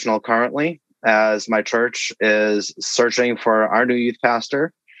bivocational currently as my church is searching for our new youth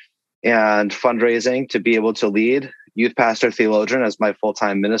pastor and fundraising to be able to lead Youth Pastor Theologian as my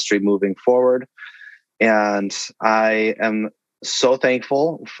full-time ministry moving forward. And I am so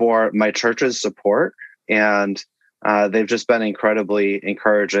thankful for my church's support, and they've just been incredibly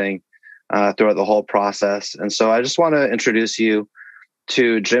encouraging throughout the whole process. And so I just want to introduce you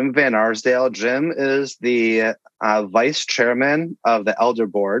to Jim Van Arsdale. Jim is the vice chairman of the elder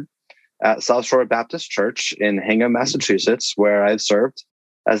board at South Shore Baptist Church in Hingham, Massachusetts, where I've served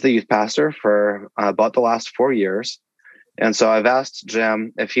as the youth pastor for about the last 4 years. And so I've asked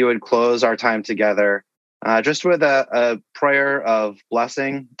Jim if he would close our time together just with a prayer of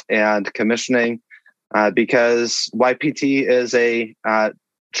blessing and commissioning, because YPT is a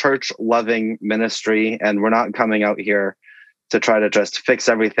church-loving ministry, and we're not coming out here to try to just fix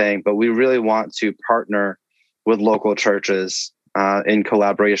everything, but we really want to partner with local churches in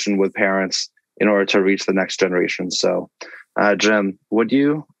collaboration with parents in order to reach the next generation. So, Jim, would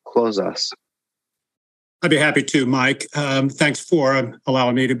you close us? I'd be happy to, Mike. Thanks for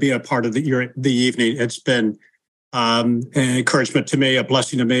allowing me to be a part of the evening. It's been an encouragement to me, a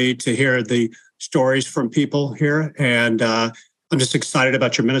blessing to me to hear the stories from people here. And I'm just excited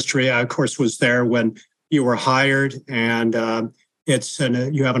about your ministry. I, of course, was there when you were hired, and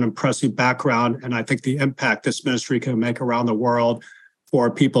you have an impressive background. And I think the impact this ministry can make around the world for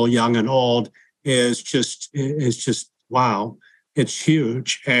people young and old is just wow. It's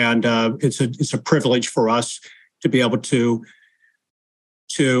huge, and it's a privilege for us to be able to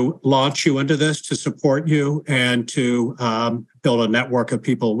launch you into this, to support you, and to build a network of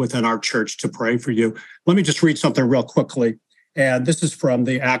people within our church to pray for you. Let me just read something real quickly, and this is from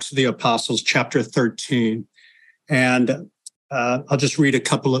the Acts of the Apostles, chapter 13, and I'll just read a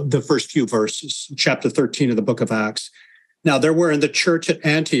couple of the first few verses, chapter 13 of the book of Acts. Now there were in the church at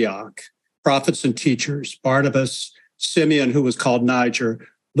Antioch prophets and teachers: Barnabas, Simeon, who was called Niger,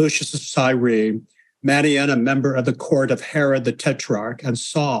 Lucius of Cyrene, Manaen, a member of the court of Herod the Tetrarch, and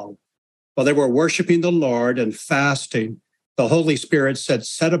Saul. While they were worshiping the Lord and fasting, the Holy Spirit said,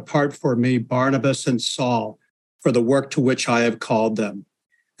 "Set apart for me Barnabas and Saul for the work to which I have called them."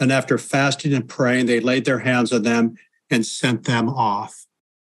 And after fasting and praying, they laid their hands on them and sent them off.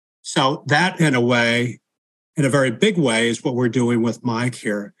 So that, in a way, in a very big way, is what we're doing with Mike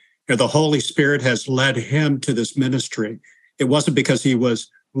here. The Holy Spirit has led him to this ministry. It wasn't because he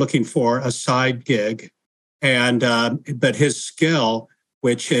was looking for a side gig, but his skill,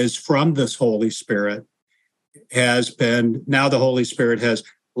 which is from this Holy Spirit, now the Holy Spirit has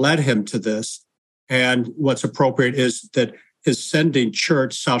led him to this. And what's appropriate is that his sending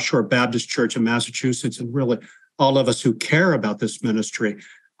church, South Shore Baptist Church in Massachusetts, and really all of us who care about this ministry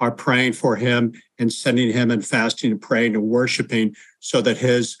are praying for him and sending him and fasting and praying and worshiping so that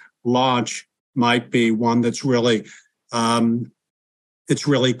his launch might be one that's really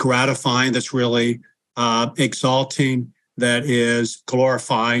gratifying, that's really exalting, that is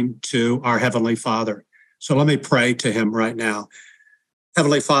glorifying to our Heavenly Father. So let me pray to him right now.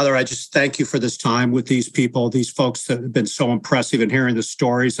 Heavenly Father, I just thank you for this time with these people, these folks that have been so impressive, and hearing the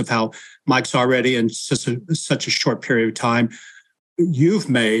stories of how Mike's already in such a short period of time. You've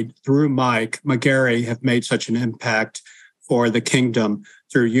made, through Mike McGarry, have made such an impact for the kingdom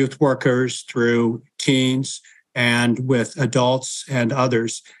through youth workers, through teens, and with adults and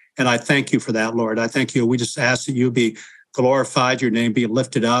others. And I thank you for that, Lord. I thank you. We just ask that you be glorified, your name be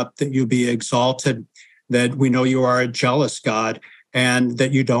lifted up, that you be exalted, that we know you are a jealous God, and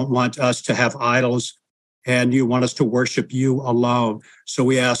that you don't want us to have idols, and you want us to worship you alone. So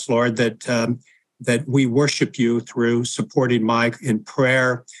we ask, Lord, that we worship you through supporting Mike in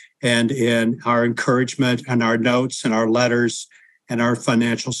prayer and in our encouragement and our notes and our letters and our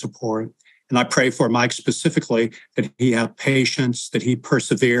financial support. And I pray for Mike specifically that he have patience, that he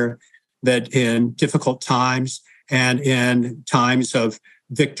persevere, that in difficult times and in times of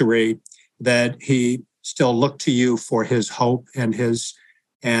victory, that he still look to you for his hope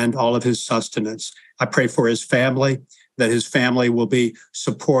and all of his sustenance. I pray for his family, that his family will be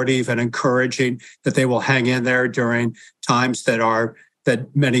supportive and encouraging, that they will hang in there during times that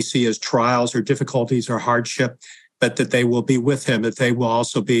many see as trials or difficulties or hardship, but that they will be with him, that they will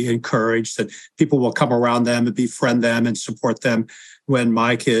also be encouraged, that people will come around them and befriend them and support them when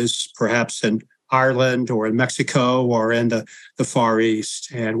Mike is perhaps in Ireland or in Mexico or in the Far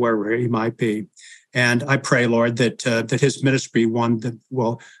East and wherever he might be. And I pray, Lord, that his ministry, one that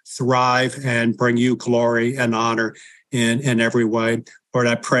will thrive and bring you glory and honor in every way. Lord,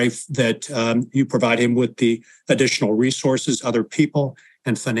 I pray that you provide him with the additional resources, other people,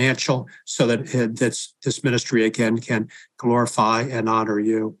 and financial, so that this ministry again can glorify and honor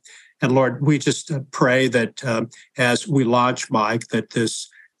you. And Lord, we just pray that as we launch Mike, that this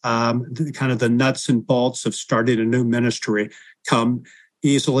kind of the nuts and bolts of starting a new ministry come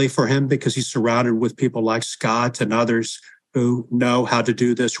easily for him, because he's surrounded with people like Scott and others who know how to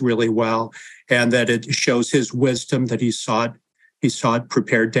do this really well, and that it shows his wisdom that he sought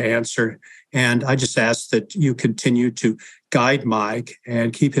prepared to answer. And I just ask that you continue to guide Mike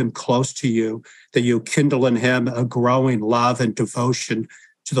and keep him close to you, that you kindle in him a growing love and devotion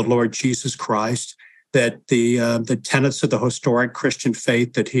to the Lord Jesus Christ, that the tenets of the historic Christian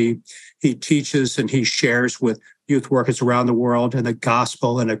faith that he teaches and he shares with youth workers around the world, and the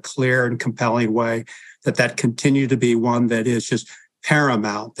gospel in a clear and compelling way, that continue to be one that is just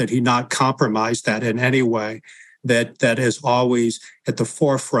paramount, that he not compromise that in any way, that is always at the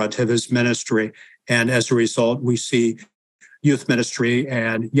forefront of his ministry. And as a result, we see youth ministry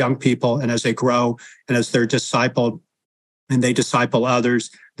and young people, and as they grow and as they're discipled and they disciple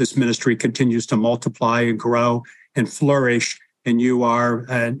others, this ministry continues to multiply and grow and flourish. And you are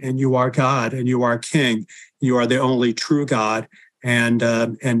God, and you are King. You are the only true God. And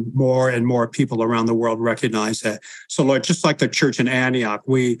more people around the world recognize that. So, Lord, just like the church in Antioch,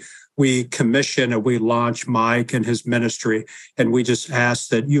 we commission and we launch Mike and his ministry, and we just ask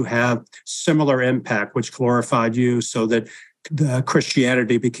that you have similar impact, which glorified you, so that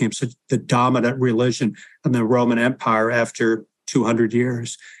Christianity became the dominant religion in the Roman Empire after 200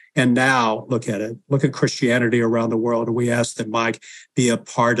 years. And now, look at Christianity around the world. And we ask that Mike be a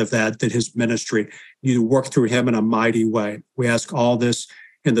part of that his ministry, you work through him in a mighty way. We ask all this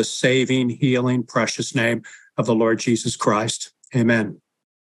in the saving, healing, precious name of the Lord Jesus Christ. Amen.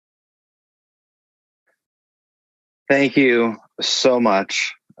 Thank you so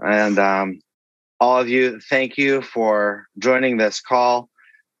much. And all of you, thank you for joining this call.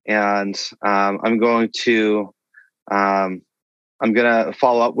 And I'm going to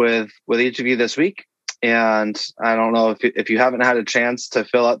follow up with each of you this week. And I don't know if you haven't had a chance to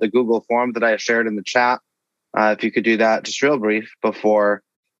fill out the Google form that I shared in the chat, if you could do that just real brief before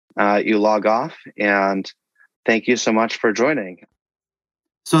you log off. And thank you so much for joining.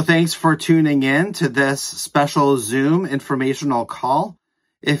 So thanks for tuning in to this special Zoom informational call.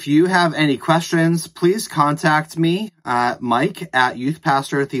 If you have any questions, please contact me, Mike at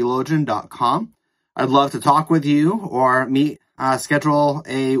youthpastortheologian.com. I'd love to talk with you or schedule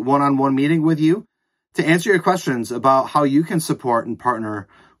a one-on-one meeting with you to answer your questions about how you can support and partner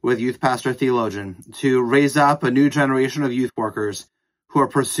with Youth Pastor Theologian to raise up a new generation of youth workers who are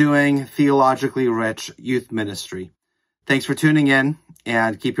pursuing theologically rich youth ministry. Thanks for tuning in,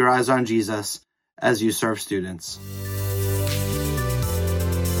 and keep your eyes on Jesus as you serve students.